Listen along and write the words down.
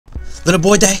Little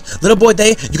boy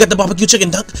day, you got the barbecue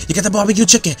chicken, Dunk. You got the barbecue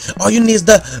chicken. All you need is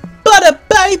the butter,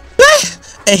 baby.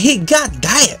 And he got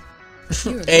that.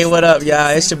 Hey, what up, y'all?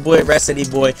 It's your boy, Red City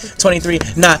Boy 23,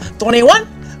 not 21.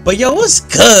 But yo, what's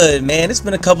good, man? It's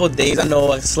been a couple of days. I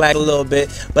know I slacked a little bit,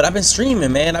 but I've been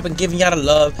streaming, man. I've been giving y'all the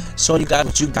love, showing you guys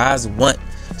what you guys want.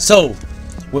 So,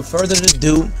 with further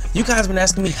ado, you guys been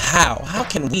asking me how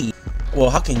can we,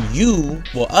 how can you,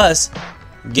 us,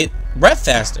 get rep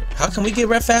faster? How can we get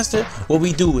rep faster? What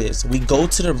we do is we go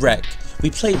to the rec, we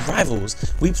play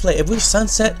rivals, we play, if we're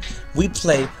Sunset, we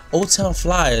play Old Town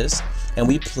Flyers, and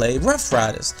we play Rough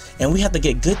Riders, and we have to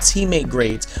get good teammate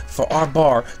grades for our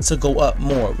bar to go up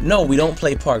more. No, we don't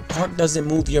play Park. Park doesn't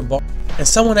move your bar. And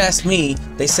someone asked me,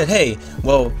 they said, hey,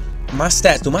 well, my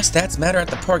stats, do my stats matter at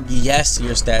the park? Yes,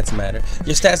 your stats matter.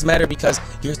 Your stats matter because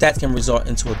your stats can result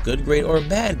into a good grade or a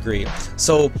bad grade.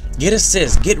 So get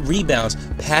assists, get rebounds.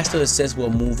 Pass to assist will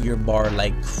move your bar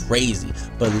like crazy.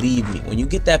 Believe me, when you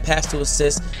get that pass to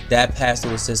assist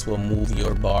will move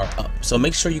your bar up. So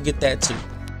make sure you get that too.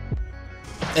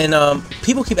 And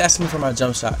people keep asking me for my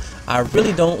jump shot. I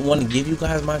really don't want to give you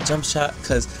guys my jump shot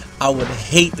because I would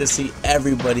hate to see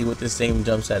everybody with the same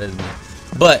jump shot as me.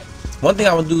 But one thing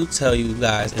I will do tell you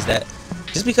guys is that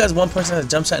just because one person has a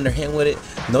jump shot and they're hitting with it,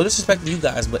 no disrespect to you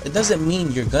guys, but it doesn't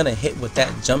mean you're gonna hit with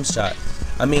that jump shot.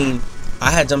 I mean, I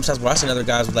had jump shots where I seen other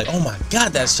guys was like, oh my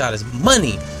god, that shot is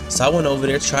money. So I went over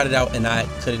there, tried it out, and I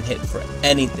couldn't hit for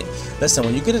anything. Listen,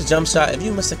 when you get a jump shot, if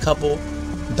you miss a couple,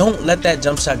 don't let that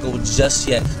jump shot go just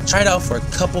yet. Try it out for a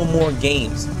couple more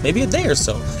games, maybe a day or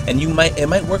so, and it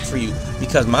might work for you.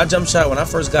 Because my jump shot, when I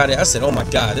first got it, I said, oh my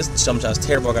god, this jump shot is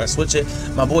terrible, I gotta switch it.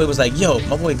 My boy was like, yo,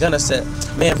 my boy Gunna said,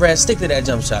 man, Brad, stick to that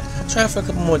jump shot. Try it for a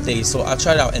couple more days. So I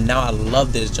tried it out, and now I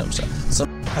love this jump shot. So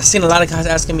I've seen a lot of guys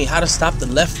asking me how to stop the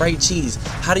left-right cheese.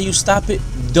 How do you stop it?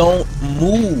 Don't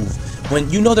move. When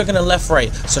you know they're gonna left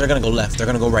right, so they're gonna go left, they're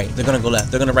gonna go right, they're gonna go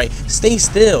left, they're gonna right. Stay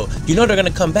still. You know they're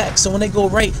gonna come back, so when they go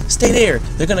right, stay there.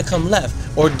 They're gonna come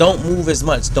left. Or don't move as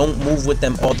much. Don't move with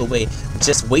them all the way.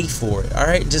 Just wait for it.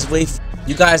 Alright? Just wait.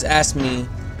 You guys asked me,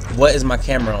 what is my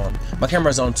camera on? My camera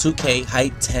is on 2K,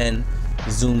 height 10,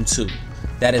 zoom 2.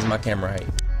 That is my camera height.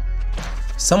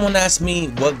 Someone asked me,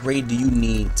 what grade do you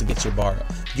need to get your bar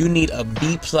up? You need a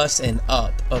B+ and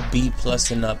up. A B+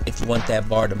 and up if you want that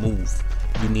bar to move.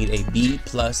 You need a B+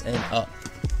 and up.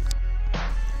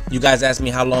 You guys asked me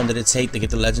how long did it take to get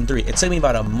to Legend 3. It took me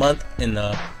about a month and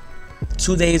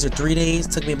 2 days or 3 days.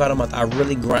 It took me about a month. I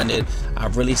really grinded. I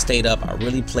really stayed up. I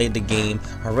really played the game.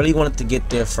 I really wanted to get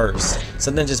there first.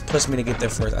 Something just pushed me to get there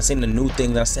first. I seen the new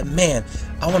thing and I said, man,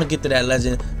 I want to get to that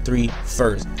Legend 3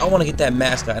 first. I want to get that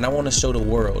mascot and I want to show the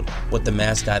world what the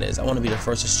mascot is. I want to be the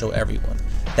first to show everyone.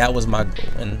 That was my goal.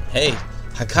 And hey,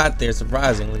 I got there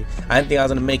surprisingly. I didn't think I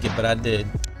was gonna make it, but I did.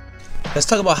 Let's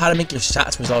talk about how to make your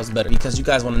shots results better, because you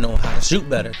guys want to know how to shoot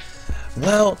better.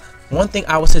 Well, one thing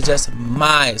I would suggest,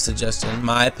 my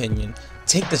opinion,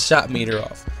 take the shot meter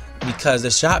off, because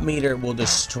the shot meter will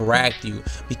distract you.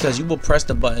 Because you will press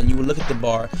the button, you will look at the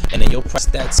bar, and then you'll press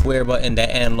that square button, that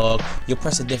analog. You'll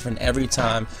press it different every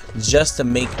time just to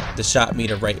make the shot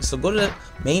meter right. So go to the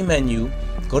main menu,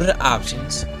 go to the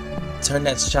options. Turn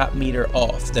that shot meter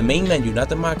off. The main menu, not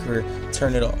the My Career,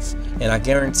 turn it off. And I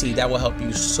guarantee that will help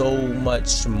you so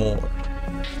much more.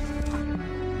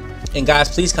 And guys,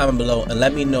 please comment below and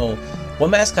let me know what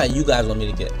mascot you guys want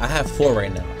me to get. I have 4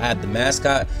 right now. I have the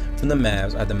mascot from the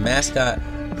Mavs, I have the mascot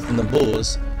from the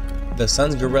Bulls, the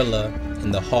Suns Gorilla,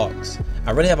 and the Hawks.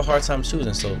 I really have a hard time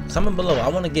choosing, so comment below. I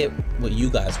want to get what you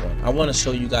guys want. I want to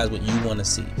show you guys what you want to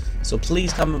see. So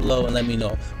please comment below and let me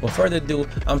know. Without further ado,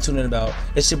 I'm tuning about.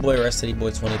 It's your boy, Red City Boy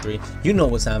 23. You know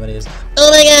what time it is. Oh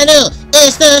my god, no!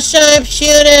 It's the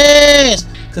Sharpshooters!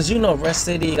 Because you know Red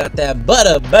City got that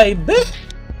butter, baby.